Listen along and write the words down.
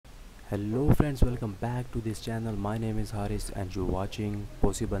Hello friends, welcome back to this channel. My name is Haris and you're watching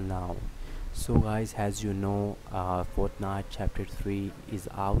Possible Now. So guys, as you know, Fortnite chapter 3 is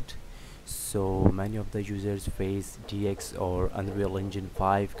out. So many of the users face DX or Unreal Engine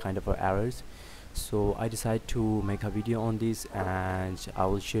 5 kind of errors. So I decided to make a video on this and I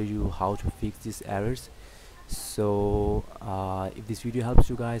will show you how to fix these errors. So if this video helps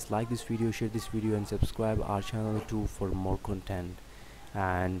you guys, like this video, share this video and subscribe our channel too for more content.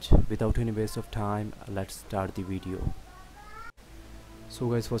 And without any waste of time, let's start the video. So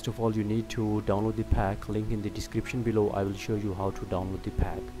guys, first of all you need to download the pack. Link in the description below. I will show you how to download the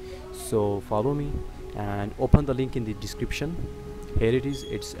pack. So follow me and open the link in the description. Here it is.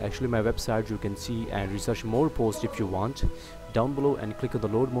 It's actually my website. You can see and research more posts if you want down below, and click on the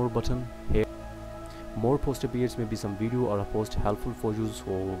load more button. Here more post appears, maybe some video or a post helpful for you,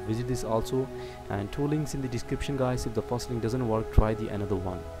 so visit this also. And two links in the description guys. If the first link doesn't work, try the another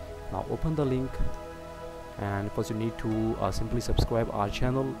one. Now open the link, and first you need to simply subscribe our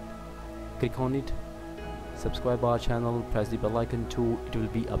channel. Click on it, subscribe our channel, press the bell icon too. It will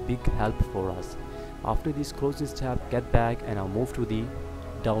be a big help for us. After this, close this tab, get back, and I'll move to the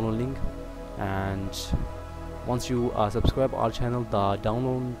download link. And once you subscribe our channel, the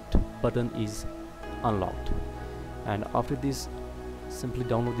download button is unlocked, and after this simply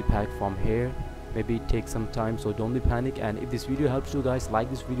download the pack from here. Maybe it takes some time, so don't be panic. And if this video helps you guys, like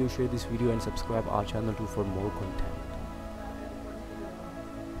this video, share this video and subscribe our channel too for more content.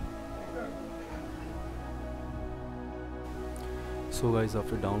 So guys,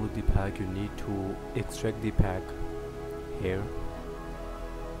 after download the pack, you need to extract the pack here,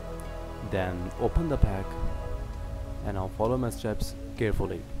 then open the pack, and now follow my steps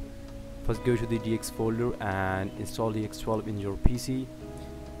carefully. First go to the DX folder and install the X12 in your PC.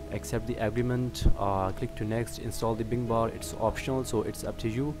 Accept the agreement, click to next. Install the Bing bar, it's optional, so it's up to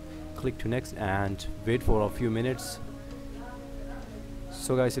you. Click to next and wait for a few minutes.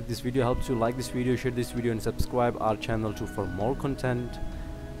 So guys, if this video helps you, like this video, share this video and subscribe our channel too for more content.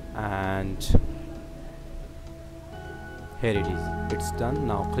 And here it is, it's done.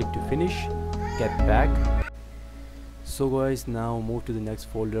 Now click to finish, get back. So guys, now move to the next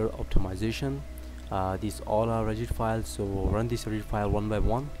folder, optimization. These all are rigid files, so run this rigid file one by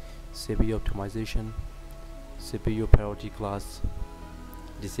one. CPU optimization, CPU priority class,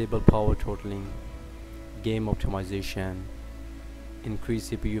 disable power throttling, game optimization, increase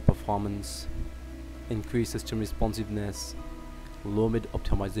CPU performance, increase system responsiveness, low mid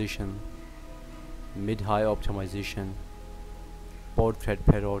optimization, mid high optimization, board thread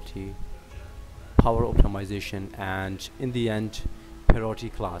priority, power optimization, and in the end priority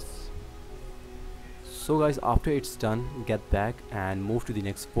class. So guys, after it's done, get back and move to the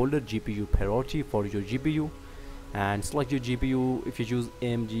next folder, GPU priority for your GPU, and select your GPU. If you choose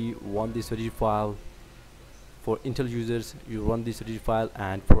AMD, run this rigid file. For Intel users, you run this rigid file,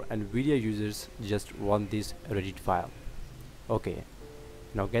 and for NVIDIA users, just run this rigid file. Okay,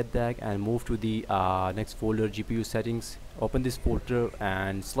 now get back and move to the next folder, GPU settings. Open this folder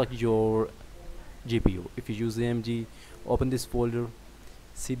and select your GPU. If you use AMD, open this folder,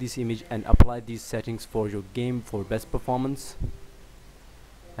 see this image and apply these settings for your game for best performance.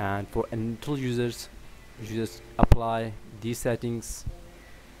 And for Intel users, you just apply these settings,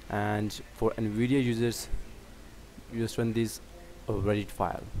 and for NVIDIA users, you just run this Reddit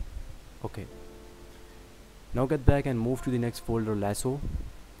file. Okay, now get back and move to the next folder, Lasso.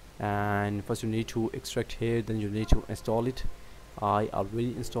 And first you need to extract here, then you need to install it. I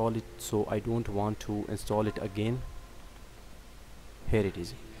already installed it, so I don't want to install it again. Here it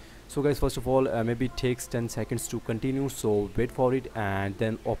is. So guys, first of all, maybe it takes 10 seconds to continue, so wait for it, and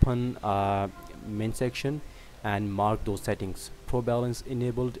then open main section and mark those settings. Pro balance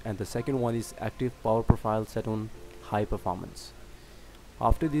enabled, and the second one is active power profile set on high performance.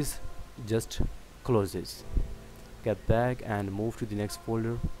 After this, just close this, get back and move to the next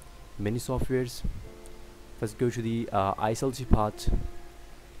folder, many softwares. First go to the ISLC path,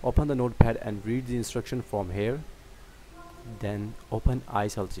 open the notepad and read the instruction from here, then open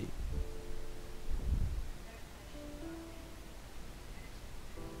ISLC.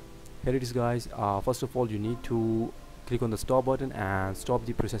 Here it is guys. First of all, you need to click on the stop button and stop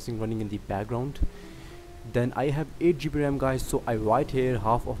the processing running in the background. Then I have 8 GB RAM guys, so I write here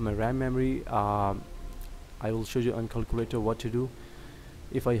half of my RAM memory. I will show you on calculator what to do.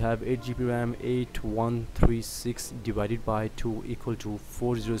 If I have 8 GB RAM, 8136 divided by 2 equal to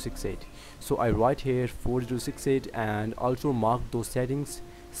 4068. So I write here 4068 and also mark those settings.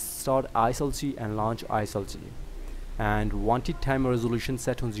 Start ISLC and launch ISLC. And wanted timer resolution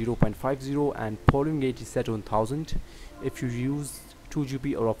set on 0.50 and polling rate is set on 1000. If you use 2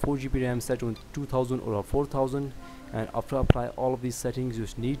 GB or a 4 GB RAM set on 2000 or a 4000. And after apply all of these settings, you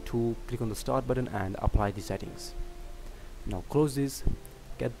just need to click on the start button and apply the settings. Now close this,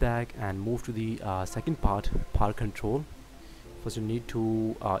 get back and move to the second part, power control. First you need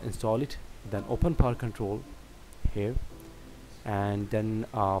to install it, then open power control here, and then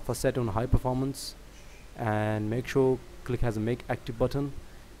first set on high performance and make sure click has a make active button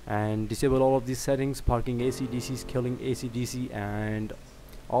and disable all of these settings, parking AC DC, scaling AC DC, and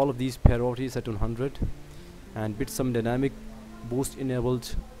all of these priorities set on 100, and bit some dynamic boost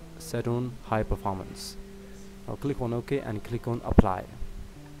enabled set on high performance. Now click on OK and click on apply.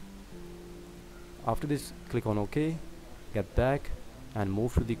 After this, click on OK, get back and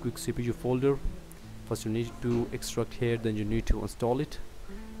move to the quick CPU folder. First you need to extract here, then you need to install it.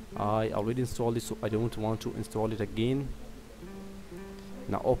 I already installed it, so I don't want to install it again.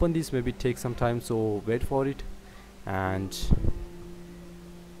 Now open this, maybe take some time, so wait for it, and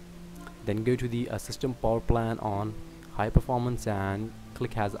then go to the system power plan on high performance and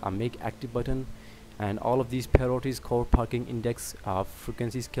click has a make active button, and all of these priorities, core parking index,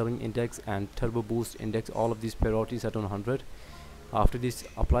 frequency scaling index, and turbo boost index, all of these priorities set on 100. After this,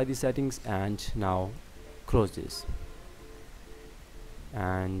 apply the settings and now close this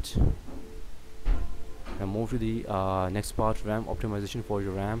and now move to the next part, RAM optimization for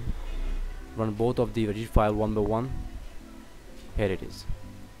your RAM. Run both of the registry file one by one. Here it is,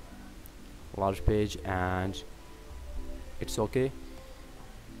 large page, and it's okay.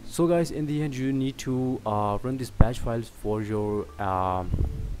 So guys, in the end you need to run this batch files for your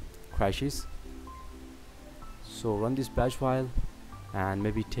crashes. So run this batch file and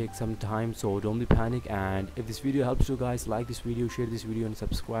maybe take some time, so don't be panic. And if this video helps you guys, like this video, share this video, and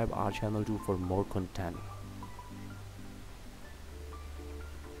subscribe our channel too for more content.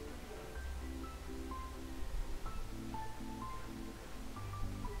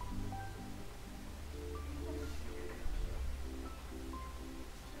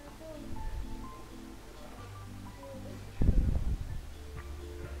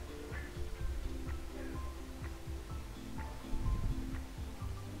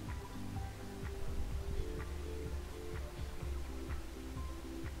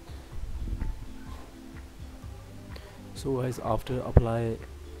 So guys, after apply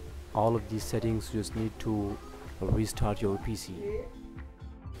all of these settings, you just need to restart your PC.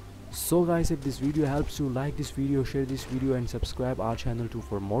 So guys, if this video helps you, like this video, share this video, and subscribe our channel too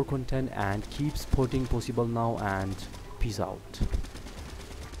for more content, and keep supporting Possible Now, and peace out.